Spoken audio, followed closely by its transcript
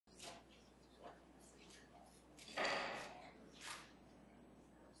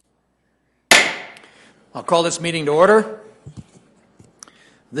I'll call this meeting to order.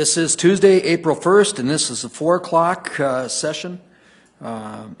 This is Tuesday, April 1st, and this is the 4 o'clock session,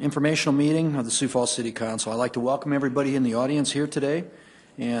 informational meeting of the Sioux Falls City Council. I'd like to welcome everybody in the audience here today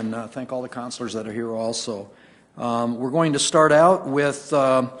and thank all the councilors that are here also. We're going to start out with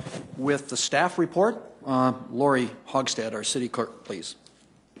the staff report. Lori Hogstad, our city clerk, please.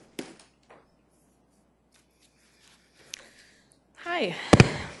 Hi,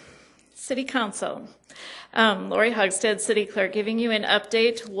 City Council. Lori Hogstad, City Clerk, giving you an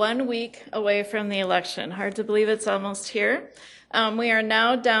update 1 week away from the election. Hard to believe it's almost here. We are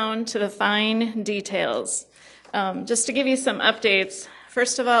now down to the fine details. Just to give you some updates,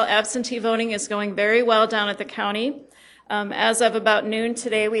 first of all, absentee voting is going very well down at the county. As of about noon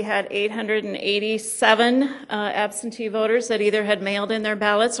today, we had 887 absentee voters that either had mailed in their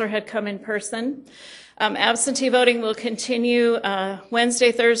ballots or had come in person. Absentee voting will continue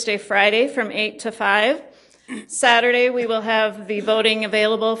Wednesday, Thursday, Friday from 8 to 5. Saturday, we will have the voting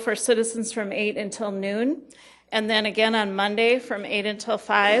available for citizens from 8 until noon. And then again on Monday from 8 until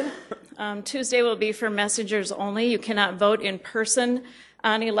 5. Tuesday will be for messengers only. You cannot vote in person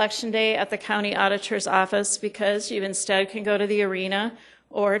on Election Day at the county auditor's office because you instead can go to the arena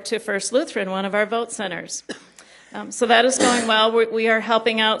or to First Lutheran, one of our vote centers. So that is going well. We are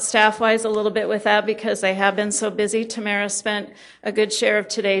helping out staff-wise a little bit with that because they have been so busy. Tamara spent a good share of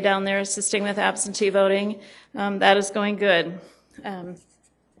today down there assisting with absentee voting. That is going good.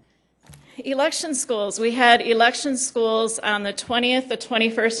 Election schools. We had election schools on the 20th, the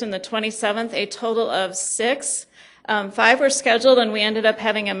 21st, and the 27th, a total of 6. 5 were scheduled, and we ended up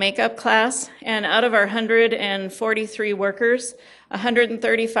having a makeup class. And out of our 143 workers,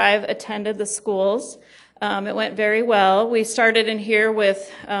 135 attended the schools. It went very well. We started in here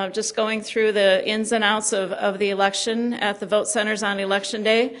with just going through the ins and outs of the election at the vote centers on Election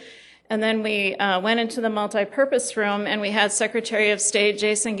Day. And then we went into the multi-purpose room, and we had Secretary of State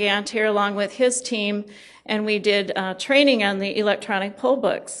Jason Gant here along with his team, and we did training on the electronic poll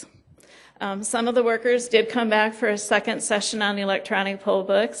books. Some of the workers did come back for a second session on the electronic poll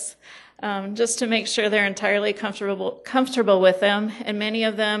books, just to make sure they're entirely comfortable with them. And many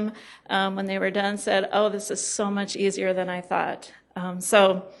of them, when they were done, said, "Oh, this is so much easier than I thought."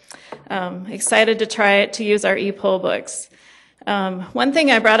 Excited to try it, to use our e-poll books. One thing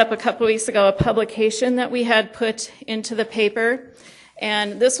I brought up a couple weeks ago, a publication that we had put into the paper,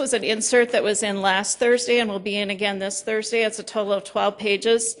 and this was an insert that was in last Thursday and will be in again this Thursday. It's a total of 12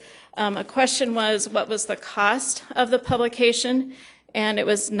 pages. A question was, what was the cost of the publication? And it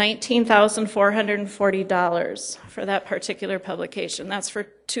was $19,440 for that particular publication. That's for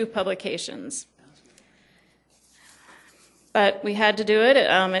 2 publications. But we had to do it.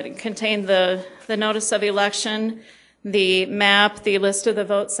 It contained the notice of election, the map, the list of the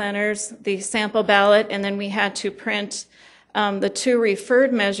vote centers, the sample ballot, and then we had to print the 2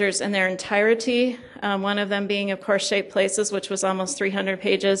 referred measures in their entirety, one of them being, of course, Shaped Places, which was almost 300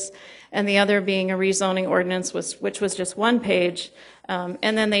 pages, and the other being a rezoning ordinance, which was just 1 page. And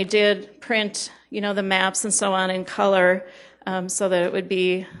then they did print, the maps and so on in color so that it would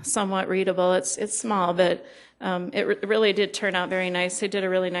be somewhat readable. It's small, but it really did turn out very nice. They did a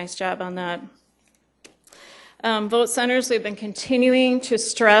really nice job on that. Vote centers, we've been continuing to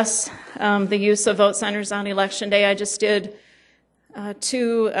stress the use of vote centers on Election Day. I just did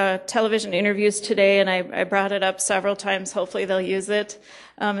 2 television interviews today, and I brought it up several times. Hopefully they'll use it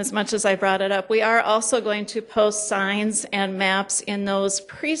as much as I brought it up. We are also going to post signs and maps in those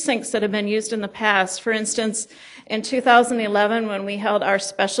precincts that have been used in the past. For instance, in 2011, when we held our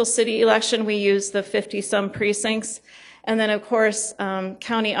special city election, we used the 50-some precincts. And then, of course,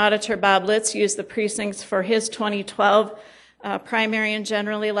 County Auditor Bob Litz used the precincts for his 2012 primary and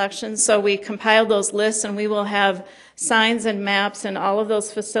general elections. So we compiled those lists, and we will have signs and maps in all of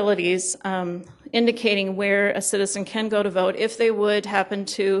those facilities indicating where a citizen can go to vote if they would happen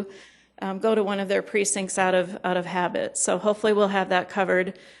to go to one of their precincts out of habit. So hopefully we'll have that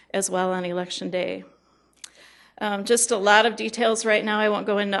covered as well on Election Day. Just a lot of details right now. I won't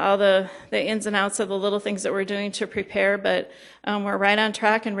go into all the ins and outs of the little things that we're doing to prepare, but we're right on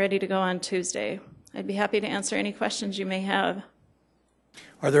track and ready to go on Tuesday. I'd be happy to answer any questions you may have.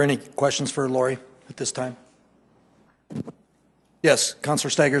 Are there any questions for Lori at this time? Yes, Councilor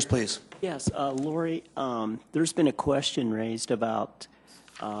Staggers, please. Yes, Lori, there's been a question raised about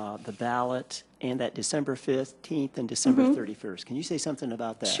the ballot and that December 15th and December 31st. Can you say something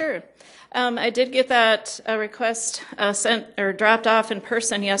about that? Sure. I did get that request sent or dropped off in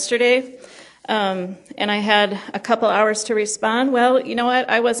person yesterday. And I had a couple hours to respond. Well, you know what?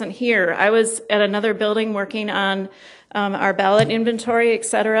 I wasn't here. I was at another building working on our ballot inventory, et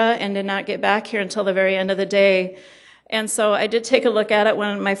cetera, and did not get back here until the very end of the day. And so I did take a look at it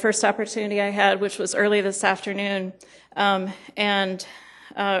when my first opportunity I had, which was early this afternoon, and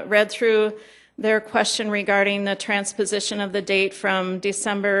read through their question regarding the transposition of the date from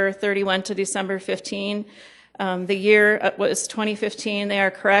December 31 to December 15. The year was 2015. They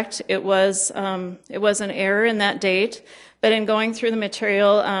are correct. It was an error in that date. But in going through the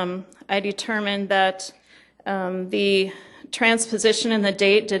material, I determined that the transposition in the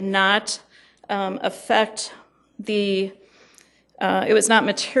date did not affect it was not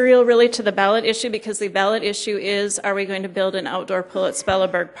material really to the ballot issue, because the ballot issue is, are we going to build an outdoor pool at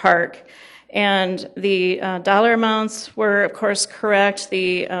Spelleberg Park? And the dollar amounts were, of course, correct.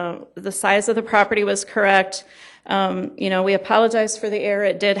 The size of the property was correct. We apologize for the error.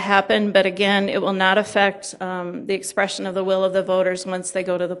 It did happen, but again, it will not affect the expression of the will of the voters once they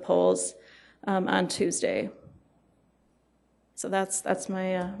go to the polls on Tuesday. So that's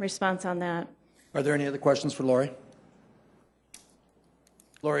my response on that. Are there any other questions for Lori?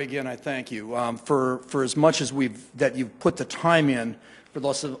 Lori, again, I thank you for as much as that you've put the time in. For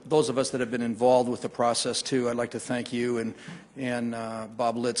those of us that have been involved with the process too, I'd like to thank you and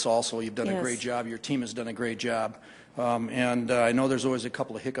Bob Litz also. You've done a great job. Your team has done a great job. And I know there's always a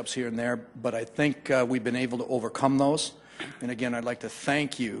couple of hiccups here and there, but I think we've been able to overcome those. And again, I'd like to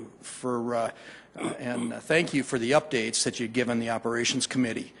thank you for thank you for the updates that you've given the operations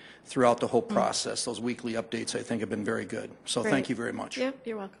committee throughout the whole process. Those weekly updates, I think, have been very good. So thank you very much. Yep,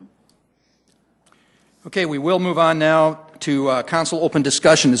 you're welcome. Okay, we will move on now to council open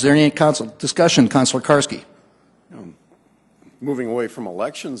discussion. Is there any council discussion, Councilor Karski? Moving away from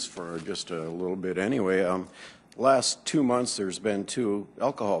elections for just a little bit anyway, last 2 months there's been 2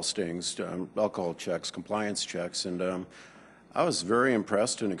 alcohol stings, alcohol checks, compliance checks, and I was very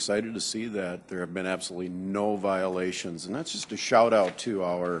impressed and excited to see that there have been absolutely no violations. And that's just a shout out to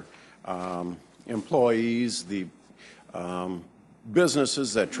our employees, the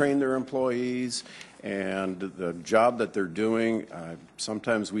businesses that train their employees, and the job that they're doing.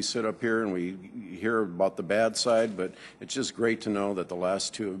 Sometimes we sit up here and we hear about the bad side, but it's just great to know that the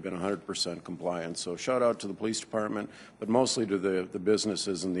last 2 have been 100% compliant. So shout out to the police department, but mostly to the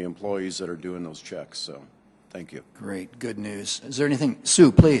businesses and the employees that are doing those checks. So thank you. Great, good news. Is there anything?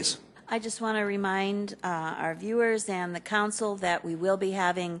 Sue, please. I just want to remind our viewers and the council that we will be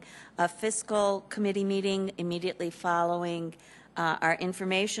having a fiscal committee meeting immediately following our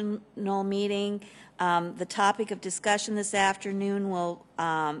informational meeting. The topic of discussion this afternoon will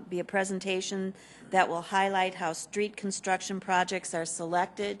be a presentation that will highlight how street construction projects are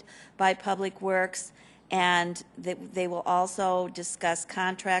selected by Public Works, and they will also discuss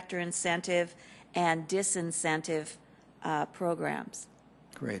contractor incentive and disincentive programs.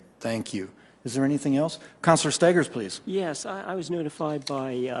 Great, thank you. Is there anything else? Councilor Staggers, please. Yes, I was notified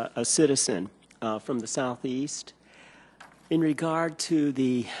by a citizen from the southeast in regard to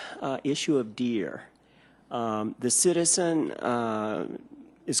the issue of deer. The citizen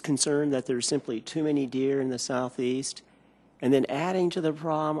is concerned that there's simply too many deer in the southeast, and then adding to the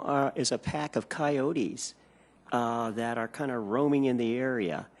problem is a pack of coyotes that are kind of roaming in the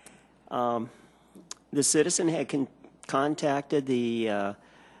area. The citizen had contacted the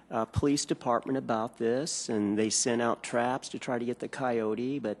police department about this, and they sent out traps to try to get the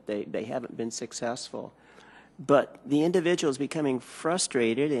coyote, but they haven't been successful. But the individual is becoming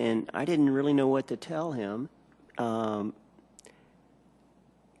frustrated, and I didn't really know what to tell him.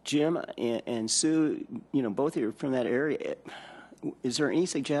 Jim and Sue, both of you are from that area. Is there any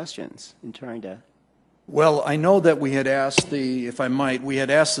suggestions in trying to? Well, I know that we had asked we had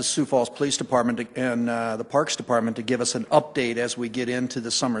asked the Sioux Falls Police Department and the Parks Department to give us an update as we get into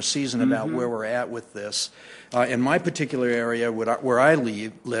the summer season about where we're at with this. In my particular area, where I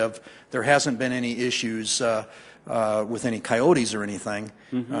live, there hasn't been any issues with any coyotes or anything.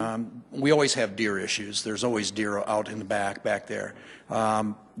 We always have deer issues. There's always deer out in the back there.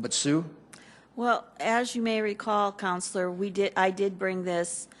 But Sue? Well, as you may recall, Counselor, I did bring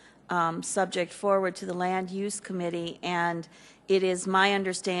this subject forward to the Land Use Committee, and it is my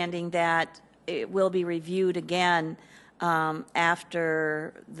understanding that it will be reviewed again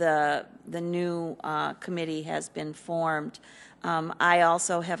after the new committee has been formed. I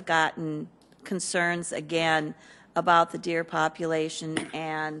also have gotten concerns again about the deer population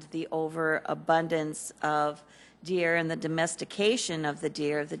and the overabundance of deer and the domestication of the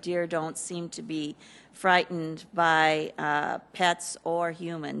deer. The deer don't seem to be frightened by pets or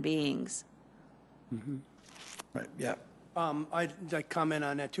human beings. Right. Yeah. I'd like to comment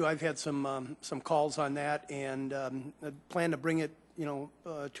on that too. I've had some calls on that, and I plan to bring it,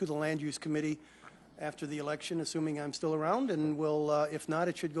 to the Land Use Committee after the election, assuming I'm still around, and we'll, if not,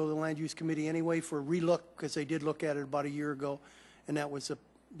 it should go to the Land Use Committee anyway for a relook, because they did look at it about a year ago, and that was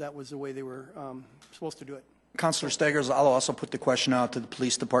the way they were supposed to do it. Councilor Staggers, I'll also put the question out to the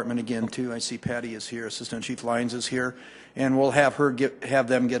police department again, too. I see Patty is here, Assistant Chief Lyons is here, and we'll have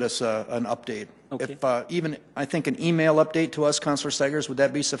them get us an update. Okay. If even, I think, an email update to us, Councilor Staggers, would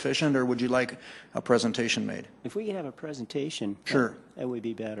that be sufficient, or would you like a presentation made? If we could have a presentation, Sure. that would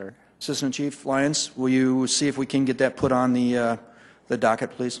be better. Assistant Chief Lyons, will you see if we can get that put on the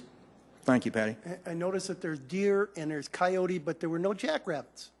docket, please? Thank you, Patty. I noticed that there's deer and there's coyote, but there were no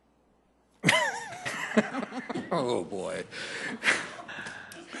jackrabbits. Oh, boy.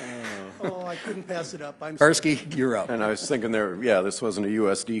 Oh, I couldn't pass it up. I'm sorry. Barsky, you're up. And I was thinking this wasn't a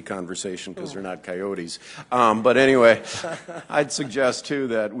USD conversation because they're not coyotes. But anyway, I'd suggest too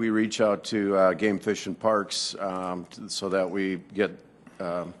that we reach out to Game Fish and Parks so that we get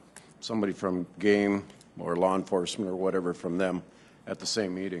somebody from Game or law enforcement or whatever from them at the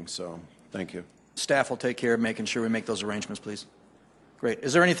same meeting. So thank you. Staff will take care of making sure we make those arrangements, please. Great.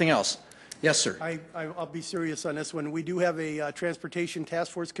 Is there anything else? Yes, sir. I'll be serious on this one. We do have a Transportation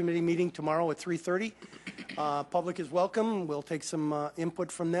Task Force Committee meeting tomorrow at 3:30. Public is welcome. We'll take some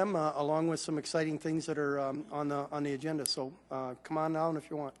input from them along with some exciting things that are on the agenda. So come on down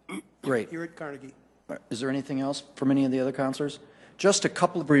if you want. Great. Here at Carnegie. Is there anything else from any of the other councilors? Just a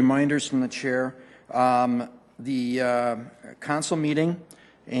couple of reminders from the chair. The council meeting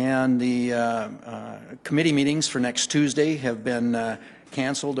and the committee meetings for next Tuesday have been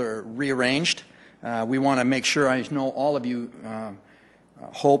canceled or rearranged. We want to make sure, I know all of you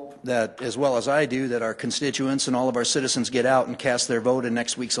hope that, as well as I do, that our constituents and all of our citizens get out and cast their vote in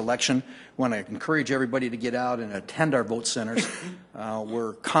next week's election. We want to encourage everybody to get out and attend our vote centers.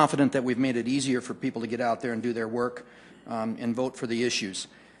 We're confident that we've made it easier for people to get out there and do their work and vote for the issues.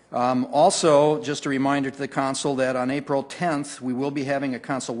 Also, just a reminder to the council that on April 10th, we will be having a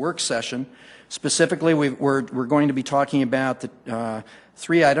council work session. Specifically, we're going to be talking about the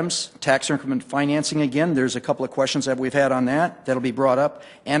 3 items. Tax increment financing again. There's a couple of questions that we've had on that. That'll be brought up.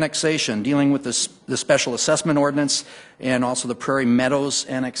 Annexation, dealing with the special assessment ordinance and also the Prairie Meadows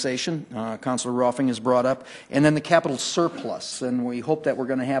annexation. Councilor Ruffing has brought up. And then the capital surplus. And we hope that we're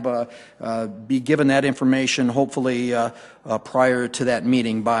going to have be given that information hopefully prior to that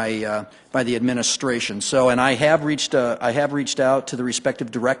meeting by the administration. So, and I have reached out to the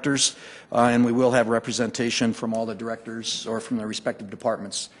respective directors, and we will have representation from all the directors or from the respective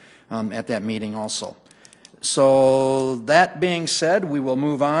departments at that meeting also. So that being said, we will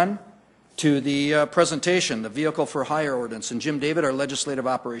move on to the presentation, the Vehicle for Hire Ordinance, and Jim David, our Legislative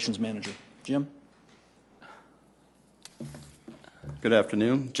Operations Manager. Jim? Good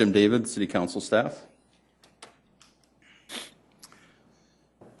afternoon. Jim David, City Council staff.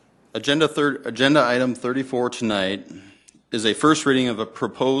 Agenda item 34 tonight is a first reading of a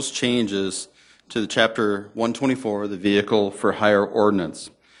proposed changes to the Chapter 124 of the Vehicle for Hire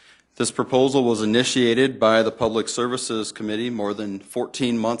Ordinance. This proposal was initiated by the Public Services Committee more than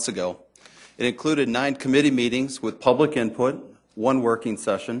 14 months ago. It included 9 committee meetings with public input, 1 working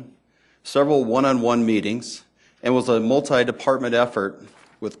session, several one-on-one meetings, and was a multi-department effort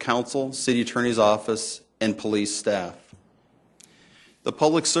with council, city attorney's office, and police staff. The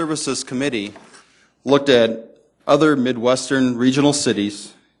Public Services Committee looked at other Midwestern regional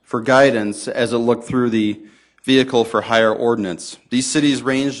cities for guidance as it looked through the Vehicle for Hire Ordinance. These cities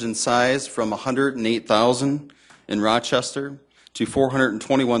ranged in size from 108,000 in Rochester to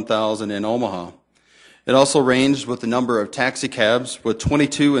 421,000 in Omaha. It also ranged with the number of taxi cabs, with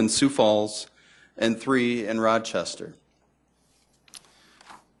 22 in Sioux Falls and 3 in Rochester.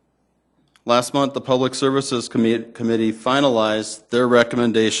 Last month, the Public Services Committee finalized their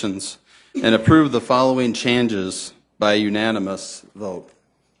recommendations and approved the following changes by unanimous vote.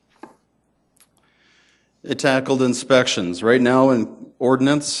 It tackled inspections. Right now in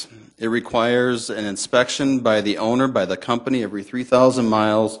ordinance, it requires an inspection by the owner, by the company, every 3,000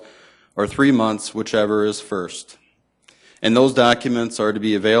 miles or 3 months, whichever is first. And those documents are to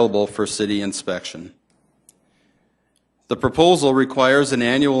be available for city inspection. The proposal requires an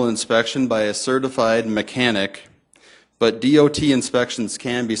annual inspection by a certified mechanic, but DOT inspections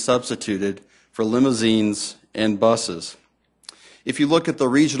can be substituted for limousines and buses. If you look at the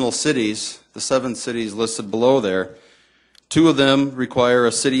regional cities, the 7 cities listed below there, 2 of them require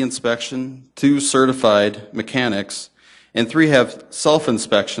a city inspection, 2 certified mechanics, and 3 have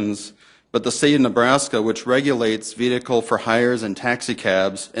self-inspections, but the state of Nebraska, which regulates vehicle for hires and taxi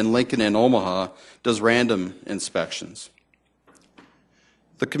cabs in Lincoln and Omaha, does random inspections.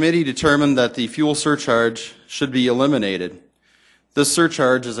 The committee determined that the fuel surcharge should be eliminated. This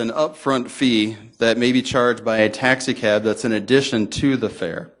surcharge is an upfront fee that may be charged by a taxi cab that's in addition to the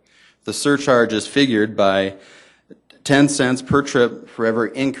fare. The surcharge is figured by 10 cents per trip for every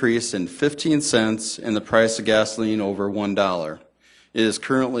increase in 15 cents in the price of gasoline over $1. It is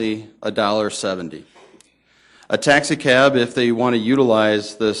currently $1.70. A taxi cab, if they want to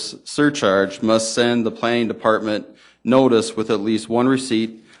utilize this surcharge, must send the planning department notice with at least one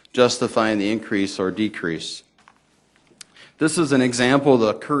receipt justifying the increase or decrease. This is an example of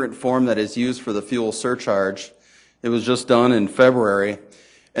the current form that is used for the fuel surcharge. It was just done in February,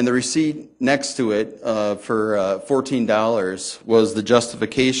 and the receipt next to it for $14 was the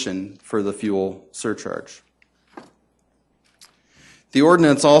justification for the fuel surcharge. The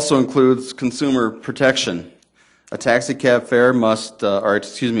ordinance also includes consumer protection. A taxi cab fare must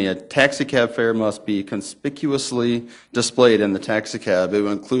be conspicuously displayed in the taxi cab. It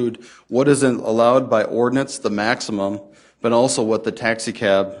will include what is allowed by ordinance, the maximum, but also what the taxi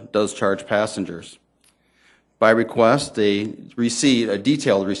cab does charge passengers. By request, a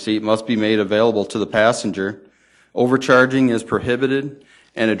detailed receipt must be made available to the passenger. Overcharging is prohibited,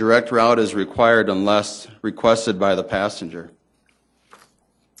 and a direct route is required unless requested by the passenger.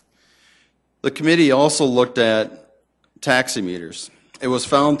 The committee also looked at taximeters. It was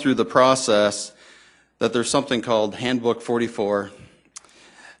found through the process that there's something called Handbook 44.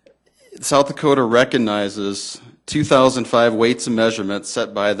 South Dakota recognizes 2005 weights and measurements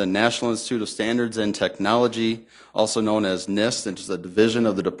set by the National Institute of Standards and Technology, also known as NIST, which is a division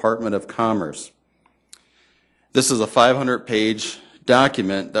of the Department of Commerce. This is a 500-page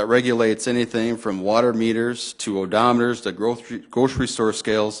document that regulates anything from water meters to odometers to grocery store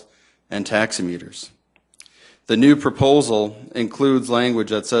scales and taximeters. The new proposal includes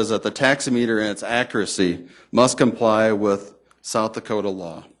language that says that the taximeter and its accuracy must comply with South Dakota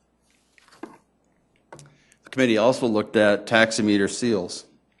law. The committee also looked at taximeter seals.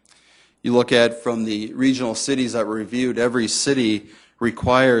 You look at from the regional cities that were reviewed, every city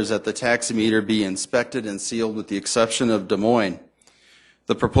requires that the taximeter be inspected and sealed with the exception of Des Moines.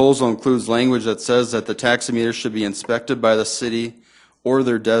 The proposal includes language that says that the taximeter should be inspected by the city or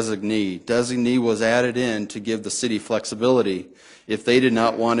their designee. Designee was added in to give the city flexibility. If they did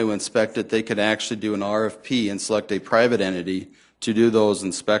not want to inspect it, they could actually do an RFP and select a private entity to do those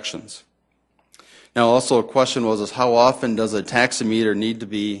inspections. Now, also a question was how often does a taximeter need to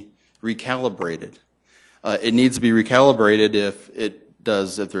be recalibrated? It needs to be recalibrated if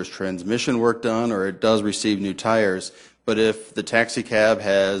there's transmission work done or it does receive new tires. But if the taxi cab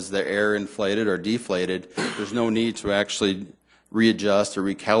has the air inflated or deflated, there's no need to actually readjust or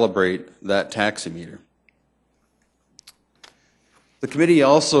recalibrate that taximeter. The committee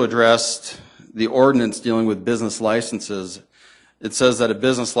also addressed the ordinance dealing with business licenses. It says that a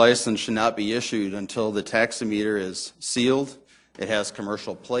business license should not be issued until the taximeter is sealed, it has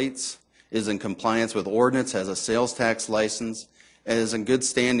commercial plates, is in compliance with ordinance, has a sales tax license, and is in good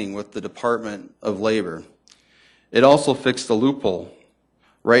standing with the Department of Labor. It also fixed a loophole.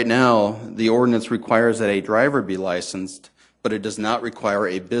 Right now, the ordinance requires that a driver be licensed, but it does not require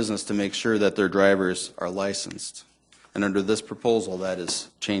a business to make sure that their drivers are licensed. And under this proposal, that is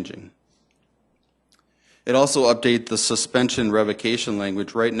changing. It also updates the suspension revocation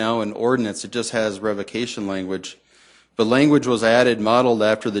language. Right now in ordinance, it just has revocation language, but language was added modeled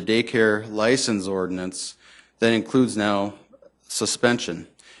after the daycare license ordinance that includes now suspension.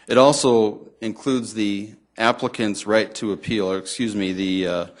 It also includes the applicant's right to appeal, or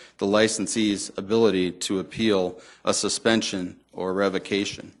the licensee's ability to appeal a suspension or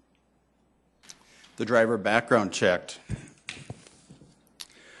revocation. The driver background checked.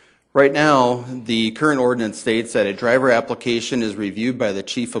 Right now, the current ordinance states that a driver application is reviewed by the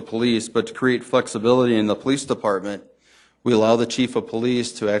chief of police, but to create flexibility in the police department, we allow the chief of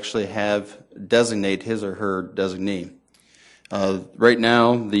police to actually designate his or her designee. Right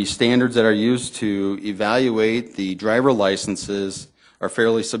now, the standards that are used to evaluate the driver licenses are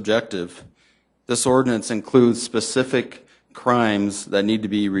fairly subjective. This ordinance includes specific crimes that need to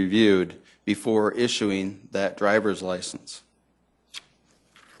be reviewed before issuing that driver's license.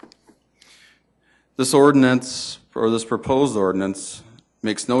 This ordinance, or this proposed ordinance,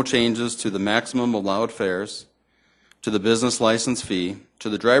 makes no changes to the maximum allowed fares, to the business license fee, to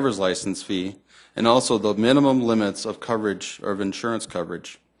the driver's license fee, and also the minimum limits of coverage or of insurance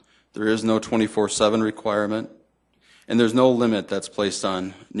coverage. There is no 24/7 requirement, and there's no limit that's placed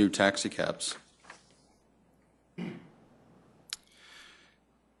on new taxi cabs.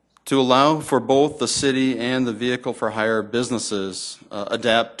 To allow for both the city and the vehicle for hire businesses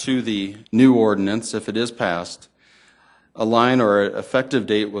adapt to the new ordinance if it is passed, a line or an effective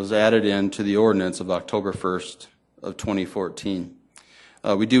date was added into the ordinance of October 1st of 2014.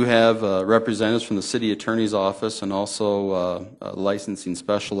 We do have representatives from the city attorney's office and also a licensing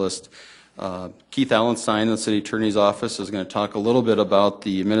specialist. Keith Allenstein, the city attorney's office, is going to talk a little bit about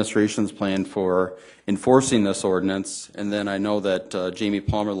the administration's plan for enforcing this ordinance. And then I know that Jamie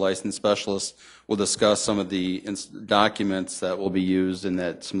Palmer, the license specialist, will discuss some of the documents that will be used and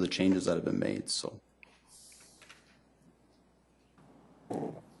that some of the changes that have been made. So.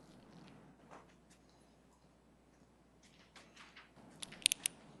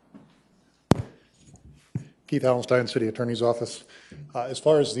 Keith Allenstein, City Attorney's Office. As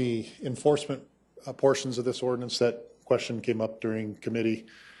far as the enforcement portions of this ordinance, that question came up during committee.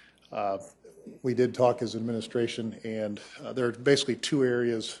 We did talk as administration, and there are basically two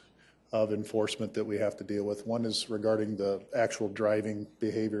areas of enforcement that we have to deal with. One is regarding the actual driving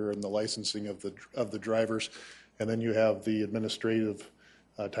behavior and the licensing of the drivers, and then you have the administrative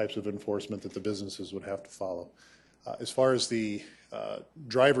types of enforcement that the businesses would have to follow. As far as the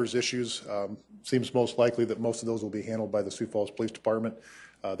drivers' issues, seems most likely that most of those will be handled by the Sioux Falls Police Department.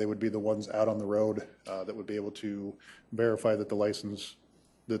 They would be the ones out on the road that would be able to verify that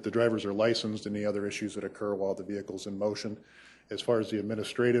the drivers are licensed, and any other issues that occur while the vehicle's in motion. As far as the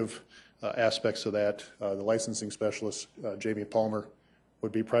administrative aspects of that, the licensing specialist, Jamie Palmer,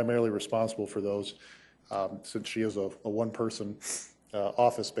 would be primarily responsible for those. Since she is a one-person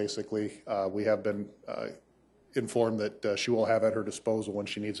office, basically, we have been informed that she will have at her disposal when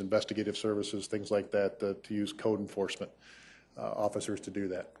she needs investigative services, things like that, to use code enforcement officers to do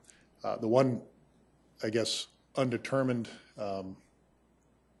that. The one, I guess, undetermined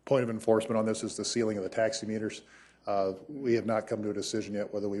point of enforcement on this is the sealing of the taxi meters. We have not come to a decision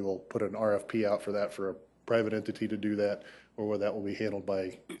yet whether we will put an RFP out for that for a private entity to do that, or whether that will be handled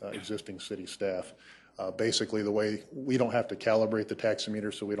by existing city staff. Basically, the way we don't have to calibrate the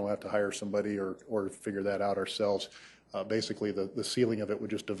taximeter, so we don't have to hire somebody or figure that out ourselves. Basically, the sealing of it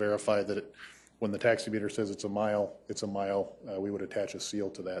would just to verify that when the taximeter says it's a mile, we would attach a seal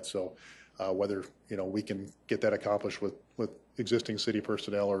to that. So whether we can get that accomplished with existing city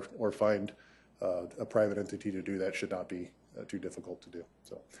personnel or find a private entity to do that should not be too difficult to do.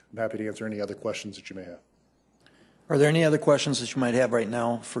 So I'm happy to answer any other questions that you may have. Are there any other questions that you might have right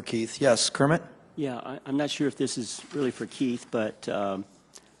now for Keith? Yes, Kermit? Yeah, I'm not sure if this is really for Keith, but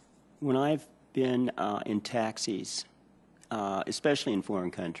when I've been in taxis, especially in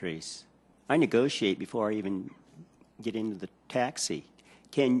foreign countries, I negotiate before I even get into the taxi.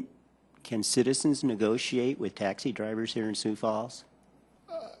 Can citizens negotiate with taxi drivers here in Sioux Falls?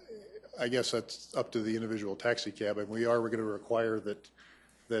 I guess that's up to the individual taxi cab, and we're going to require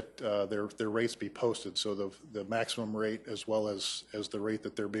that their rates be posted, so the maximum rate as well as the rate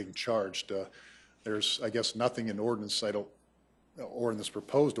that they're being charged. There's, I guess, nothing in ordinance, or in this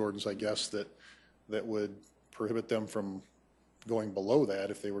proposed ordinance, I guess, that would prohibit them from going below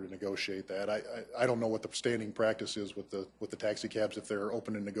that if they were to negotiate that. I don't know what the standing practice is with the taxi cabs, if they're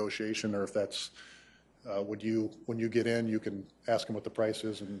open to negotiation, or if that's when you get in, you can ask them what the price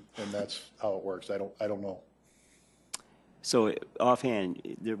is, and that's how it works. I don't know. So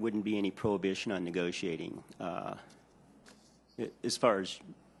offhand, there wouldn't be any prohibition on negotiating as far as.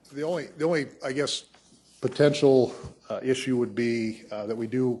 The only I guess potential issue would be that we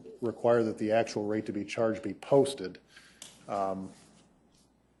do require that the actual rate to be charged be posted. I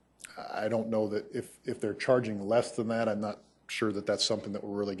don't know that if they're charging less than that, I'm not sure that that's something that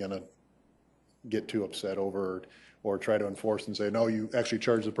we're really going to get too upset over or try to enforce and say, no, you actually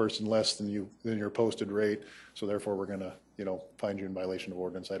charge the person less than your posted rate, so therefore we're going to find you in violation of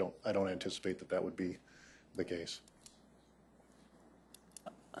ordinance. I don't anticipate that would be the case.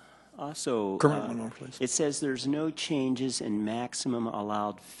 Also, it says there's no changes in maximum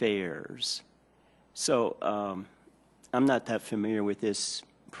allowed fares. So I'm not that familiar with this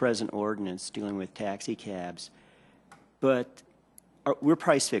present ordinance dealing with taxi cabs, but we're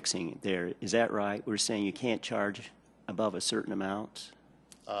price fixing there. Is that right? We're saying you can't charge above a certain amount?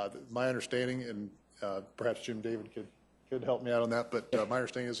 My understanding, and perhaps Jim David could help me out on that, but my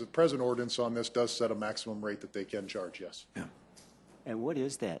understanding is the present ordinance on this does set a maximum rate that they can charge, yes. Yeah. And what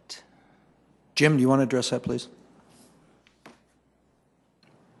is that? Jim, do you want to address that, please?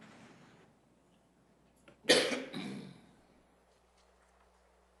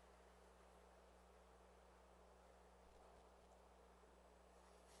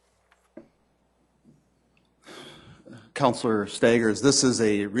 Councilor Staggers, this is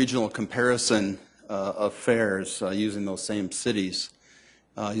a regional comparison of fares using those same cities.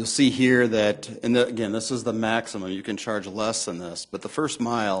 You'll see here that, again, this is the maximum. You can charge less than this, but the first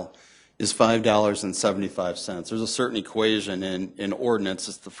mile is $5.75. There's a certain equation in ordinance.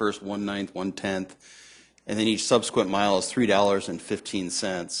 It's the first 1/9, 1/10, and then each subsequent mile is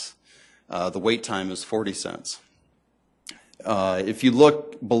 $3.15. The wait time is 40 cents. If you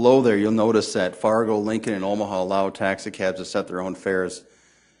look below there, you'll notice that Fargo, Lincoln, and Omaha allow taxi cabs to set their own fares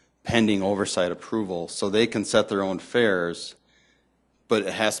pending oversight approval. So they can set their own fares, but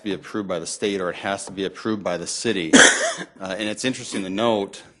it has to be approved by the state or it has to be approved by the city. And it's interesting to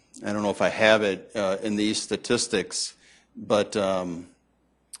note, I don't know if I have it in these statistics, but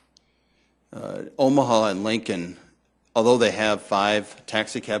Omaha and Lincoln, although they have 5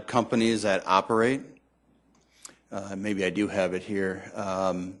 taxi cab companies that operate, maybe I do have it here,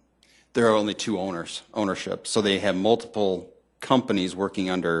 there are only 2 ownership. So they have multiple companies working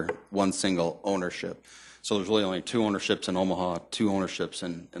under one single ownership. So there's really only 2 ownerships in Omaha, 2 ownerships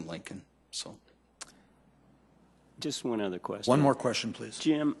in Lincoln. So, Just one other question. One more question, please.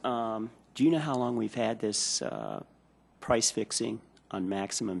 Jim, do you know how long we've had this price fixing on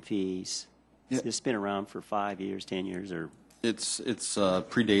maximum fees? Yeah. Has this been around for 5 years, 10 years, or? It's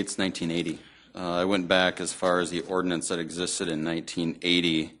predates 1980. I went back as far as the ordinance that existed in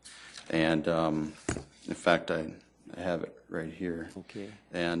 1980, and in fact, I have it right here. Okay.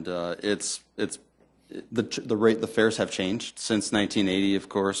 And the rate, the fares have changed since 1980, of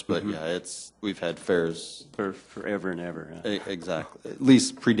course, but yeah, we've had fares For forever and ever. Huh? exactly, at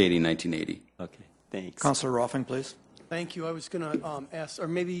least predating 1980. Okay, thanks. Councilor Roffing, please. Thank you. I was going to ask, or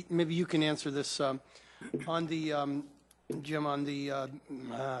maybe you can answer this on the Jim, on the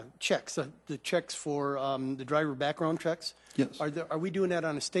checks, the checks for the driver background checks. Yes. Are we doing that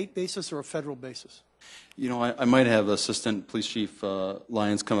on a state basis or a federal basis? You know, I might have Assistant Police Chief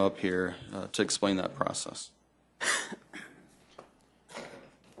Lyons come up here to explain that process.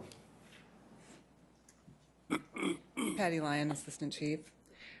 Patty Lyon, Assistant Chief.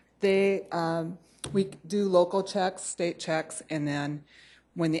 We do local checks, state checks, and then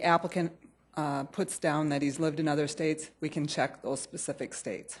when the applicant puts down that he's lived in other states, we can check those specific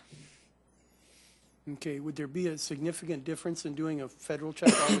states. Okay, would there be a significant difference in doing a federal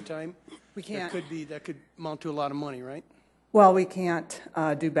check all the time? We can't. That could amount to a lot of money, right? Well, we can't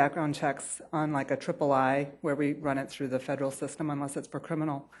do background checks on like a III where we run it through the federal system unless it's for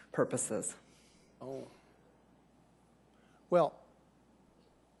criminal purposes. Oh. Well,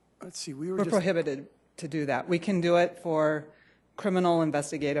 let's see, We're prohibited to do that. We can do it for criminal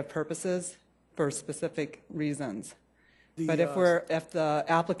investigative purposes for specific reasons. But if the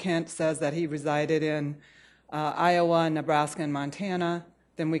applicant says that he resided in Iowa, Nebraska, and Montana,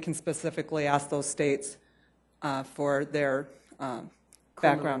 then we can specifically ask those states for their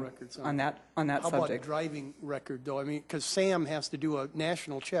background records, on that How subject. about driving record, though? I mean, because SAM has to do a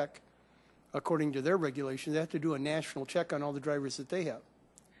national check, according to their regulations. They have to do a national check on all the drivers that they have.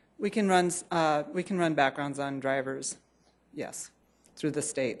 We can run backgrounds on drivers, yes, through the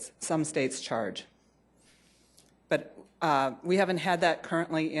states. Some states charge. But we haven't had that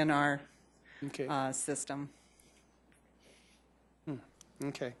currently in our system.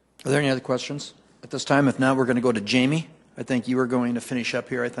 Okay. Are there any other questions at this time? If not, we're going to go to Jamie. I think you were going to finish up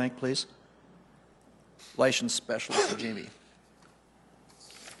here, please. License Specialist Jamie.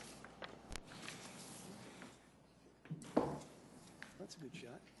 That's a good shot.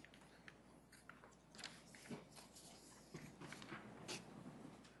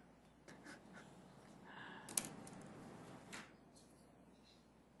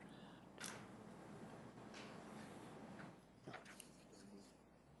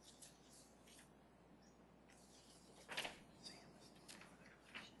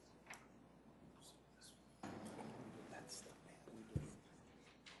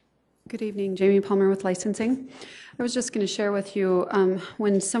 Good evening, Jamie Palmer with licensing. I was just going to share with you,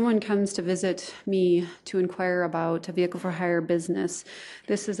 when someone comes to visit me to inquire about a vehicle for hire business,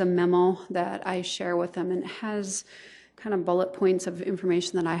 this is a memo that I share with them, and it has kind of bullet points of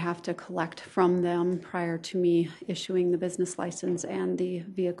information that I have to collect from them prior to me issuing the business license and the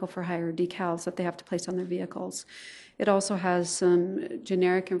vehicle for hire decals that they have to place on their vehicles. It also has some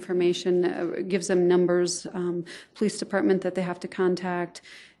generic information, gives them numbers, police department that they have to contact.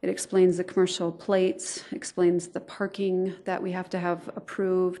 It explains the commercial plates, explains the parking that we have to have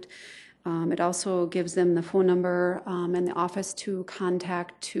approved. It also gives them the phone number and the office to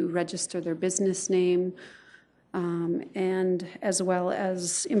contact to register their business name, and as well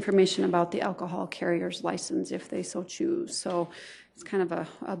as information about the alcohol carrier's license if they so choose. So it's kind of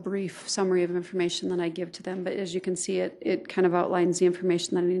a brief summary of information that I give to them, but as you can see, it kind of outlines the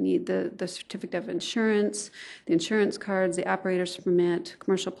information that I need, the certificate of insurance, the insurance cards, the operator's permit,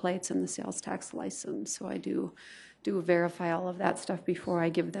 commercial plates, and the sales tax license. So I do do verify all of that stuff before I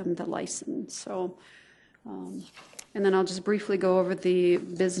give them the license. So, and then I'll just briefly go over the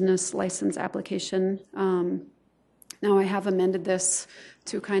business license application. Now I have amended this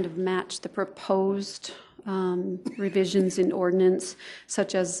to kind of match the proposed revisions in ordinance,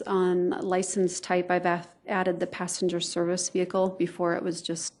 such as on license type, I've added the passenger service vehicle. Before it was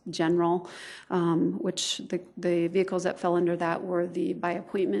just general, which the vehicles that fell under that were the by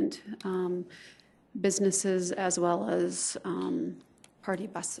appointment businesses, as well as party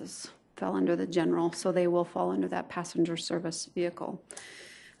buses fell under the general, so they will fall under that passenger service vehicle.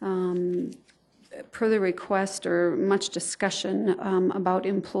 Per the request or much discussion about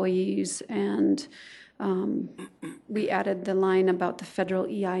employees, and we added the line about the federal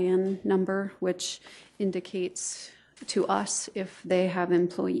EIN number, which indicates to us if they have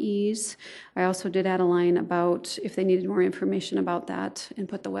employees. I also did add a line about if they needed more information about that, and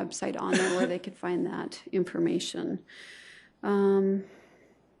put the website on there where they could find that information.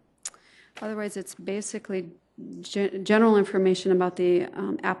 Otherwise, it's basically general information about the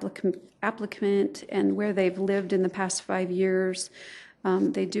applicant and where they've lived in the past 5 years.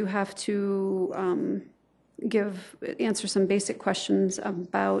 They do have to answer some basic questions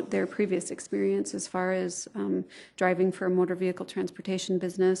about their previous experience as far as driving for a motor vehicle transportation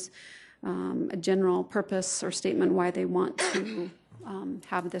business, a general purpose or statement why they want to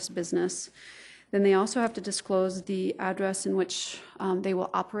have this business. Then they also have to disclose the address in which they will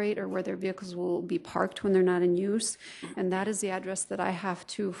operate, or where their vehicles will be parked when they're not in use. And that is the address that I have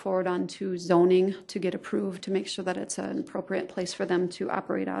to forward on to zoning to get approved, to make sure that it's an appropriate place for them to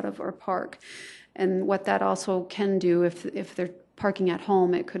operate out of or park. And what that also can do, if they're parking at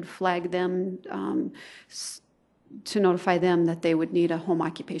home, it could flag them to notify them that they would need a home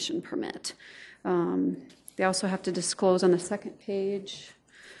occupation permit. They also have to disclose on the second page,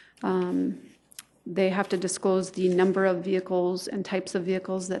 they have to disclose the number of vehicles and types of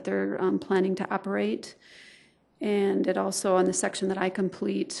vehicles that they're planning to operate. And it also, on the section that I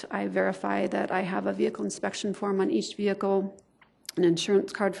complete, I verify that I have a vehicle inspection form on each vehicle, an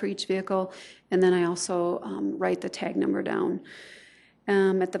insurance card for each vehicle, and then I also write the tag number down.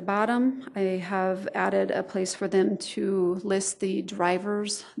 At the bottom, I have added a place for them to list the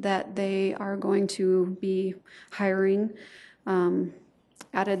drivers that they are going to be hiring.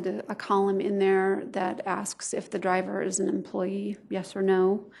 Added a column in there that asks if the driver is an employee, yes or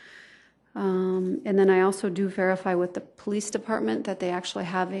no. And then I also do verify with the police department that they actually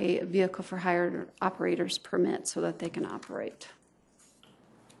have a vehicle for hire operators permit so that they can operate.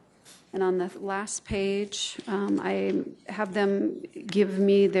 And on the last page, I have them give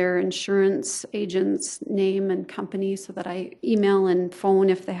me their insurance agent's name and company, so that I email and phone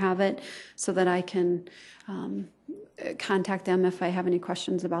if they have it, so that I can contact them if I have any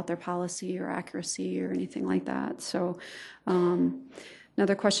questions about their policy or accuracy or anything like that. So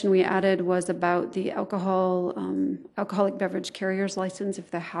another question we added was about the alcoholic beverage carrier's license, if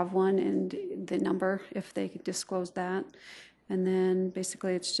they have one, and the number, if they could disclose that. And then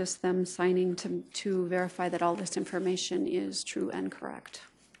basically it's just them signing to verify that all this information is true and correct.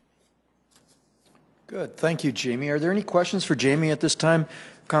 Good. Thank you, Jamie. Are there any questions for Jamie at this time?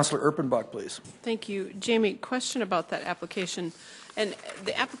 Councilor Erpenbach, please. Thank you. Jamie, question about that application. And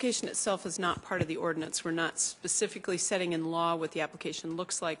the application itself is not part of the ordinance. We're not specifically setting in law what the application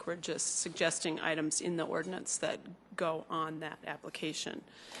looks like. We're just suggesting items in the ordinance that go on that application.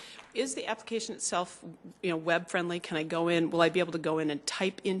 Is the application itself, web friendly? Can I go in? Will I be able to go in and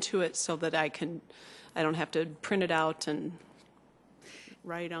type into it so that I don't have to print it out and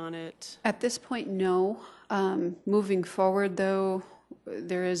write on it? At this point, no. Moving forward, though,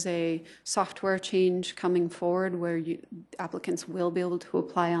 there is a software change coming forward where applicants will be able to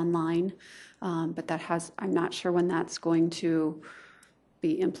apply online, but I'm not sure when that's going to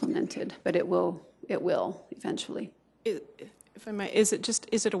be implemented, but it will eventually. If I might, is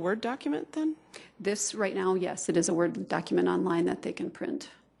it a Word document then? This right now, yes, it is a Word document online that they can print.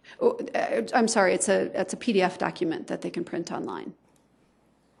 Oh, I'm sorry, it's a PDF document that they can print online.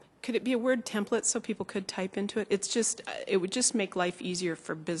 Could it be a Word template so people could type into it? It would just make life easier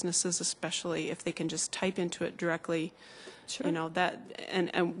for businesses, especially if they can just type into it directly. Sure.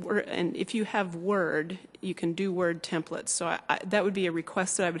 And if you have Word, you can do Word templates. So that would be a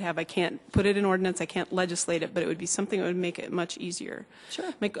request that I would have. I can't put it in ordinance, I can't legislate it, but it would be something that would make it much easier.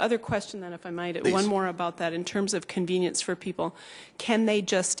 Sure. My other question then, if I might, Please. One more about that in terms of convenience for people. Can they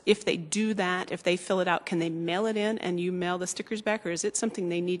just, if they do that, if they fill it out, can they mail it in and you mail the stickers back, or is it something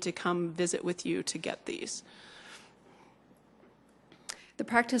they need to come visit with you to get these? The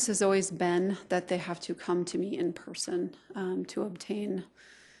practice has always been that they have to come to me in person to obtain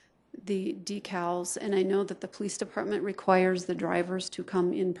the decals, and I know that the police department requires the drivers to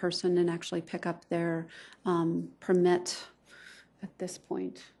come in person and actually pick up their permit at this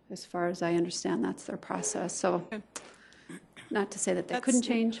point. As far as I understand, that's their process. So not to say that that couldn't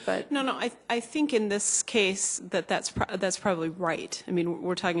change, but... No, I think in this case that's probably right. I mean,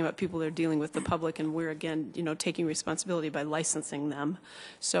 we're talking about people that are dealing with the public, and we're, again, taking responsibility by licensing them.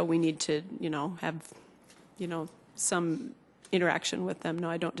 So we need to, have, some interaction with them. No,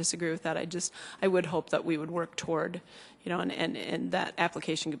 I don't disagree with that. I would hope that we would work toward, and that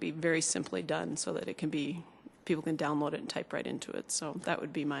application could be very simply done so that it can be, people can download it and type right into it. So that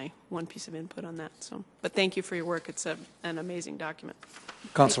would be my one piece of input on that. So, but thank you for your work. It's an amazing document.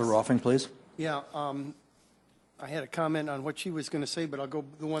 Councilor Roffing, please. Yeah, I had a comment on what she was going to say, but I'll go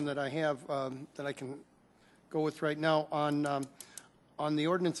the one that I have that I can go with right now on the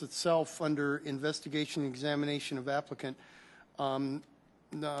ordinance itself under investigation and examination of applicant.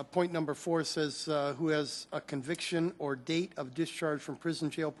 Point number 4 says who has a conviction or date of discharge from prison,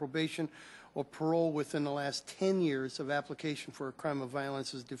 jail, probation, or parole within the last 10 years of application for a crime of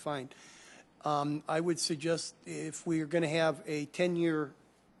violence is defined. I would suggest if we are going to have a 10-year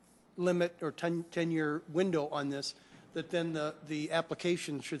limit or 10-year window on this, that then the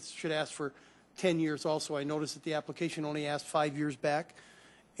application should ask for 10 years also. I noticed that the application only asked 5 years back.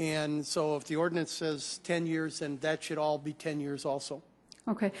 And so if the ordinance says 10 years, then that should all be 10 years also.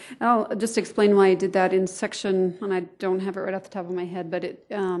 Okay, I'll just explain why I did that in section, and I don't have it right off the top of my head, but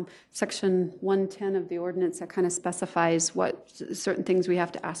section 110 of the ordinance that kind of specifies what certain things we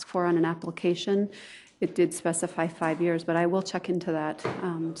have to ask for on an application. It did specify 5 years, but I will check into that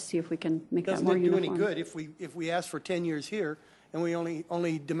to see if we can make that more uniform. Doesn't it do any good if we ask for 10 years here and we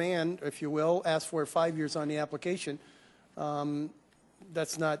only demand, if you will, ask for 5 years on the application?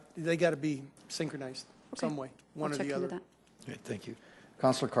 That's not. They got to be synchronized some way, one or the other. Okay, thank you.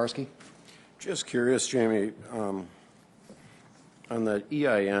 Councilor Karski? Just curious, Jamie, on the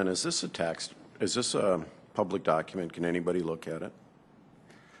EIN, is this a public document? Can anybody look at it?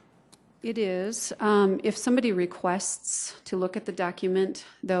 It is. If somebody requests to look at the document,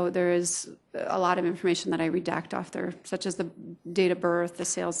 though there is a lot of information that I redact off there, such as the date of birth, the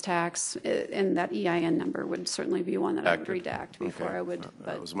sales tax, and that EIN number would certainly be one that I would redact before I would.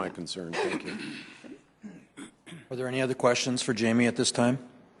 That was my concern. Thank you. Are there any other questions for Jamie at this time?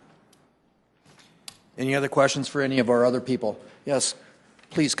 Any other questions for any of our other people? Yes,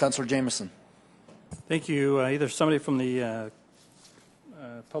 please, Councilor Jameson. Thank you. Either somebody from the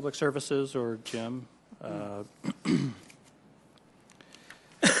Public Services or Jim.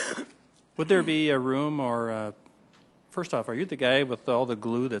 Would there be a room or, first off, are you the guy with all the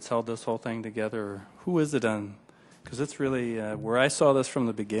glue that's held this whole thing together? Or who is it on? Because it's really, where I saw this from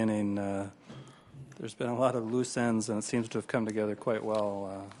the beginning, there's been a lot of loose ends, and it seems to have come together quite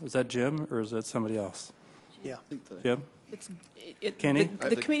well. Is that Jim, or is that somebody else? Yeah. Jim? Kenny?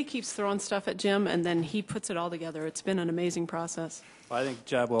 The committee keeps throwing stuff at Jim, and then he puts it all together. It's been an amazing process. Well, I think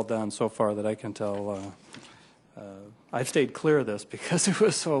job well done so far that I can tell. I've stayed clear of this because it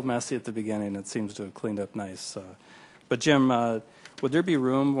was so messy at the beginning. It seems to have cleaned up nice. But Jim, would there be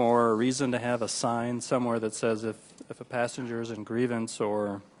room or a reason to have a sign somewhere that says if a passenger is in grievance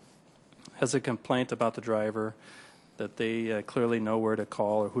or has a complaint about the driver, that they clearly know where to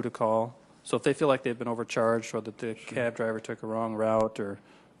call or who to call? So if they feel like they've been overcharged or that the cab driver took a wrong route, or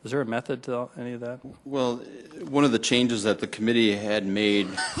is there a method to any of that? Well, one of the changes that the committee had made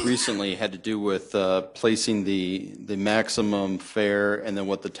recently had to do with placing the maximum fare and then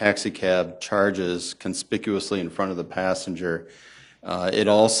what the taxi cab charges conspicuously in front of the passenger. It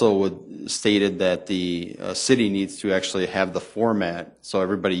also stated that the city needs to actually have the format so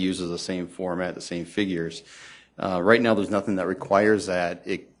everybody uses the same format, the same figures. Right now there's nothing that requires that.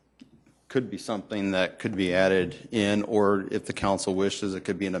 It could be something that could be added in, or if the council wishes, it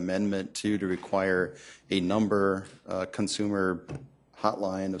could be an amendment to require a number, consumer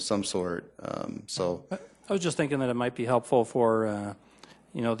hotline of some sort. So I was just thinking that it might be helpful for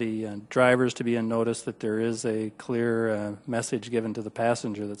the drivers to be in notice that there is a clear message given to the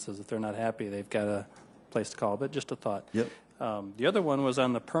passenger that says if they're not happy, they've got a place to call. But just a thought. Yep. The other one was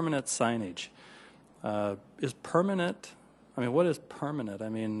on the permanent signage. Is permanent? I mean, what is permanent? I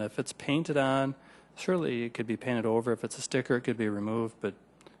mean, if it's painted on, surely it could be painted over. If it's a sticker, it could be removed. But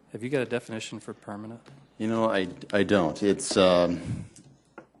have you got a definition for permanent? I don't. It's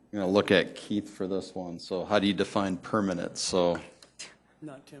look at Keith for this one. So how do you define permanent? So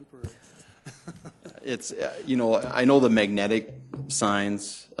not temporary. It's I know the magnetic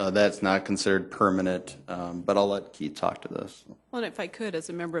signs. That's not considered permanent, but I'll let Keith talk to this. Well, and if I could, as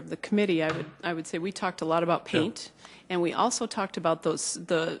a member of the committee, I would say we talked a lot about paint, and we also talked about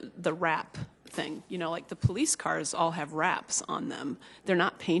the wrap thing. You know, like the police cars all have wraps on them. They're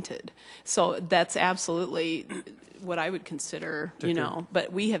not painted. So that's absolutely what I would consider, you know,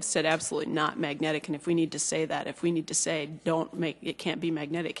 but we have said absolutely not magnetic, and if we need to say that, if we need to say it can't be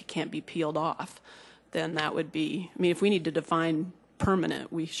magnetic, it can't be peeled off, then that would be, I mean, if we need to define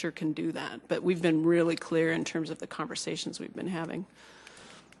permanent, we sure can do that. But we've been really clear in terms of the conversations we've been having.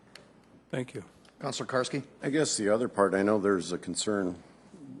 Thank you. Councilor Karski? I guess the other part, I know there's a concern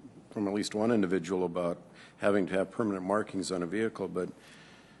from at least one individual about having to have permanent markings on a vehicle, but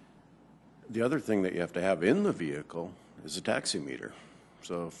the other thing that you have to have in the vehicle is a taximeter.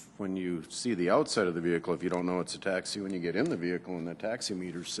 So when you see the outside of the vehicle, if you don't know it's a taxi, when you get in the vehicle and the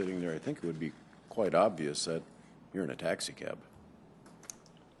taximeter's sitting there, I think it would be quite obvious that you're in a taxi cab.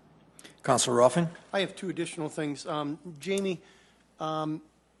 Councilor Ruffing? I have two additional things. Jamie, the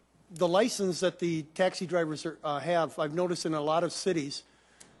license that the taxi drivers have, I've noticed in a lot of cities,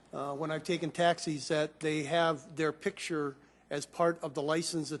 when I've taken taxis, that they have their picture as part of the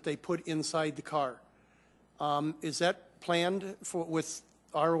license that they put inside the car. Is that planned with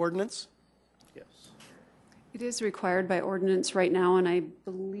our ordinance? Yes. It is required by ordinance right now, and I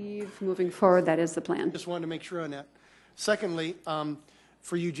believe moving forward, that is the plan. Just wanted to make sure on that. Secondly,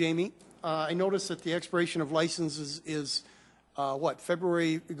 for you, Jamie, I noticed that the expiration of licenses is what,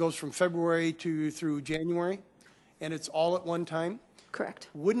 February, it goes from February through January, and it's all at one time? Correct.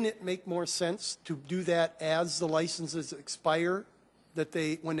 Wouldn't it make more sense to do that as the licenses expire, that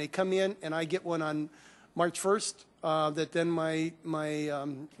when they come in and I get one on March 1st, that then my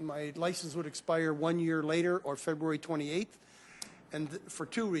license would expire 1 year later or February 28th? And for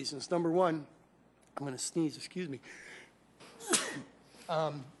two reasons. Number one, I'm going to sneeze, excuse me.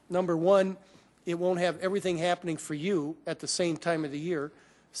 Number one, it won't have everything happening for you at the same time of the year.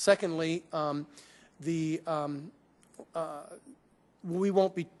 Secondly, we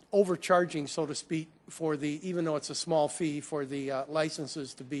won't be overcharging, so to speak, for even though it's a small fee for the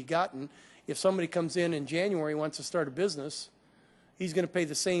licenses to be gotten. If somebody comes in January and wants to start a business, he's going to pay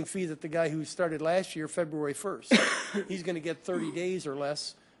the same fee that the guy who started last year, February 1st. He's going to get 30 days or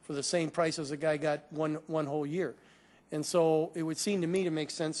less for the same price as the guy got one whole year. And so it would seem to me to make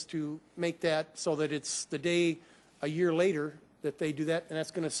sense to make that so that it's the day a year later that they do that, and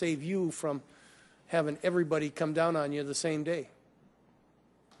that's going to save you from having everybody come down on you the same day.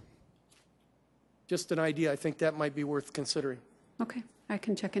 Just an idea. I think that might be worth considering. Okay, I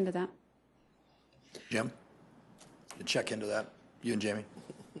can check into that. Jim? You check into that, you and Jamie?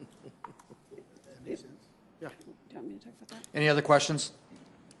 Yeah. Do you want me to talk about that? Any other questions?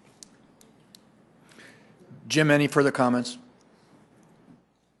 Jim, any further comments?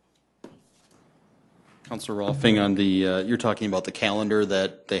 Councilor Rolfing, on the, you're talking about the calendar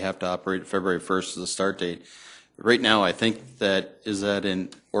that they have to operate February 1st as the start date. Right now, I think that, is that in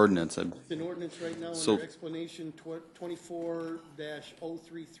ordinance? It's in ordinance right now under explanation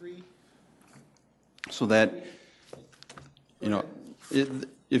 24-033. So that, you know,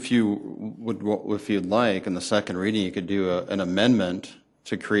 if you'd like, in the second reading, you could do an amendment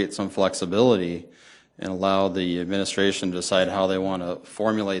to create some flexibility and allow the administration to decide how they want to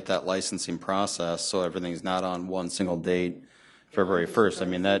formulate that licensing process so everything's not on one single date, February 1st. I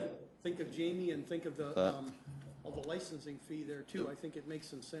mean, that... Think of Jamie and think of the licensing fee there, too. I think it makes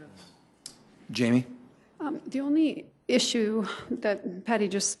some sense. Jamie? The only issue that Patty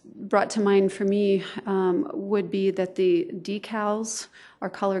just brought to mind for me would be that the decals are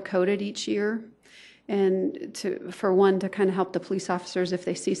color-coded each year. And for one, to kind of help the police officers if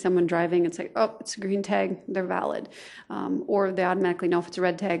they see someone driving and say, oh, it's a green tag, they're valid. Or they automatically know if it's a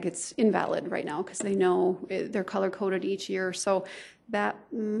red tag, it's invalid right now because they know they're color-coded each year. So that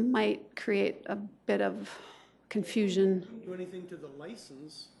might create a bit of confusion. Do anything to the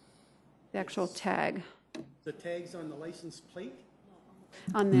license? The actual tag. The tags on the license plate?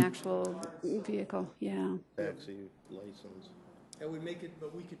 On the actual vehicle, yeah. Taxi license. That would make it,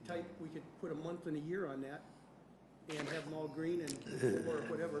 but we could put a month and a year on that and have them all green and or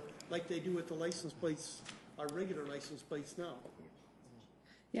whatever, like they do with the license plates, our regular license plates now.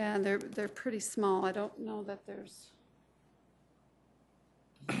 Yeah, they're pretty small. I don't know that there's...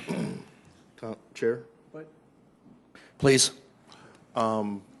 Chair? But Please.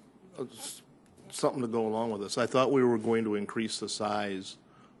 Something to go along with this. I thought we were going to increase the size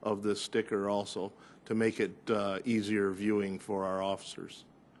of this sticker also to make it easier viewing for our officers.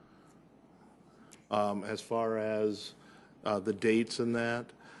 As far as the dates and that,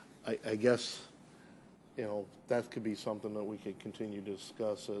 I guess you know, that could be something that we could continue to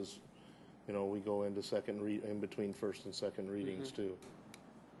discuss as, you know, we go into in between first and second readings too.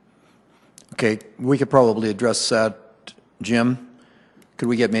 Okay, we could probably address that. Jim, could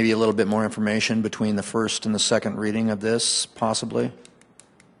we get maybe a little bit more information between the first and the second reading of this, possibly?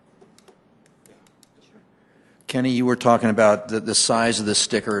 Kenny, you were talking about the size of the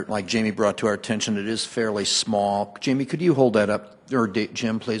sticker, like Jamie brought to our attention. It is fairly small. Jamie, could you hold that up, or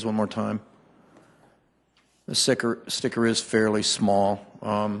Jim, please, one more time? The sticker is fairly small.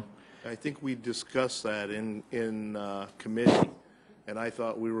 I think we discussed that in committee, and I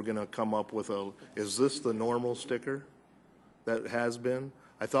thought we were going to come up with is this the normal sticker that has been?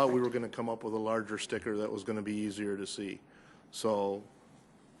 I thought we were going to come up with a larger sticker that was going to be easier to see. So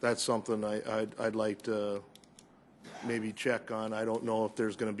that's something I'd like to maybe check on. I don't know if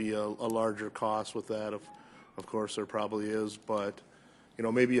there's going to be a larger cost with that. Of course, there probably is, but you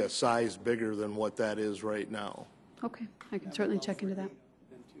know, maybe a size bigger than what that is right now. Okay, I can certainly check into that.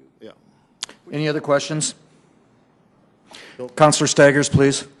 Yeah. Any other questions? Councilor Staggers,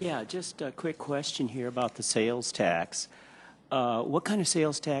 please. Yeah, just a quick question here about the sales tax. What kind of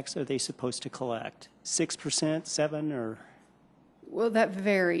sales tax are they supposed to collect? 6%, 7%, or? Well, that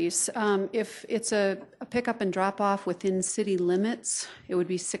varies. If it's a pickup and drop off within city limits, it would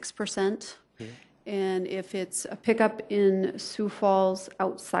be 6%. Okay. And if it's a pickup in Sioux Falls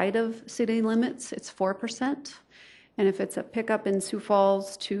outside of city limits, it's 4%. And if it's a pickup in Sioux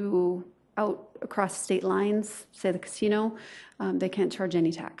Falls to out across state lines, say the casino, they can't charge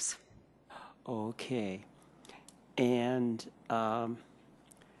any tax. Okay. And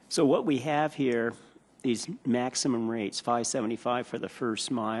so what we have here, these maximum rates, $5.75 for the first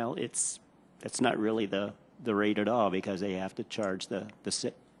mile, that's not really the rate at all, because they have to charge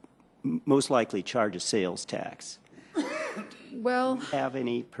most likely charge a sales tax. Well, have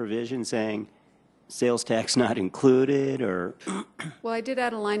any provision saying sales tax not included, or? Well, I did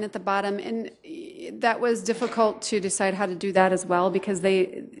add a line at the bottom, and that was difficult to decide how to do that as well, because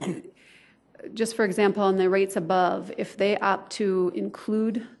they, just for example, on the rates above, if they opt to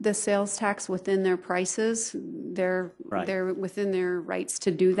include the sales tax within their prices, they're within their rights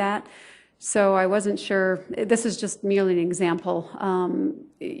to do that. So I wasn't sure. This is just merely an example.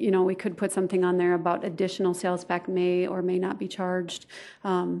 You know, we could put something on there about additional sales tax may or may not be charged.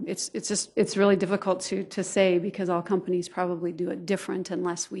 It's really difficult to say, because all companies probably do it different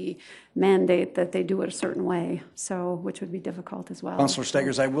unless we mandate that they do it a certain way. So, which would be difficult as well. Councilor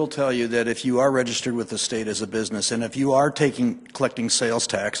Staggers, I will tell you that if you are registered with the state as a business, and if you are collecting sales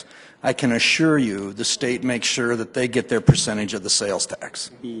tax, I can assure you the state makes sure that they get their percentage of the sales tax.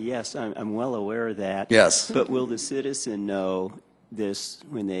 Yes, I'm well aware of that. Yes. But will the citizen know this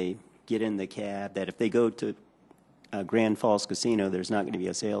when they get in the cab, that if they go to Grand Falls Casino, there's not going to be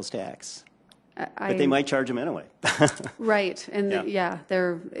a sales tax? But they might charge them anyway. Right, and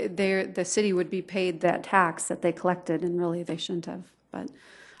the city would be paid that tax that they collected, and really they shouldn't have. But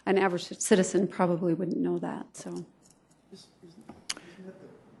an average citizen probably wouldn't know that. So. Isn't that the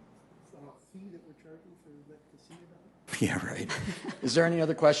fee that we're charging for that casino? Yeah, right. Is there any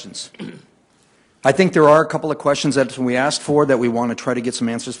other questions? I think there are a couple of questions that we asked for that we want to try to get some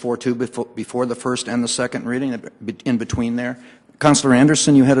answers for, too, before the first and the second reading, in between there. Councilor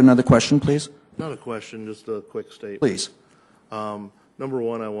Anderson, you had another question, please? Not a question, just a quick statement. Please. Number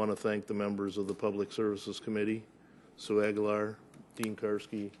one, I want to thank the members of the Public Services Committee, Sue Aguilar, Dean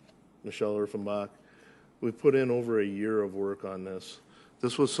Karski, Michelle Erfenbach. We've put in over a year of work on this.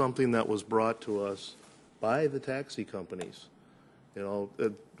 This was something that was brought to us by the taxi companies. You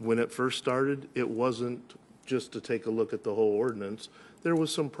know, when it first started, it wasn't just to take a look at the whole ordinance. There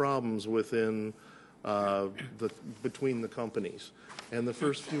was some problems within between the companies, and the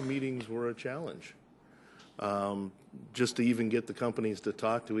first few meetings were a challenge, just to even get the companies to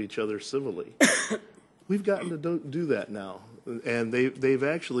talk to each other civilly. We've gotten to do that now, and they've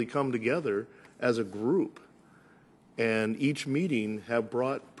actually come together as a group, and each meeting have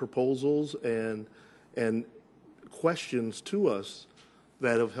brought proposals and questions to us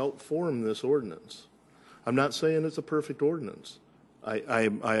that have helped form this ordinance. I'm not saying it's a perfect ordinance. I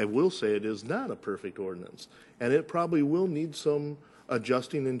will say it is not a perfect ordinance, and it probably will need some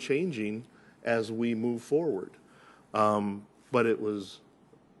adjusting and changing as we move forward. But it was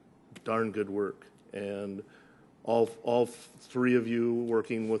darn good work, and all three of you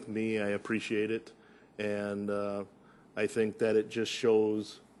working with me, I appreciate it, and I think that it just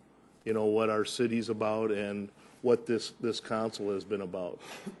shows, you know, what our city's about and what this council has been about,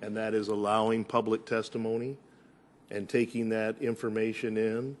 and that is allowing public testimony and taking that information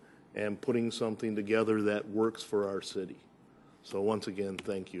in and putting something together that works for our city. So once again,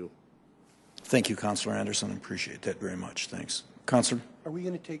 thank you. Thank you, Councilor Anderson. I appreciate that very much. Thanks. Councilor? Are we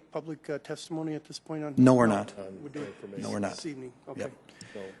going to take public testimony at this point on? No, we're not. We'll do it No, we're not. this evening. Okay. Yep.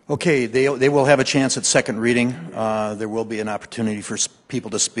 Okay, they will have a chance at second reading. There will be an opportunity for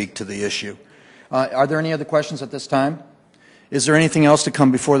people to speak to the issue. Are there any other questions at this time? Is there anything else to come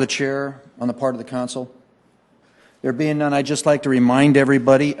before the chair on the part of the council? There being none, I'd just like to remind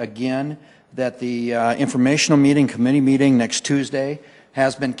everybody again that the informational meeting, committee meeting next Tuesday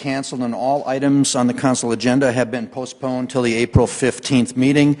has been canceled, and all items on the council agenda have been postponed till the April 15th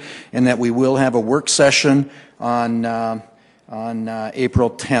meeting, and that we will have a work session on April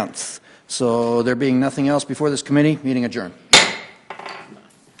 10th. So there being nothing else before this committee, meeting adjourned.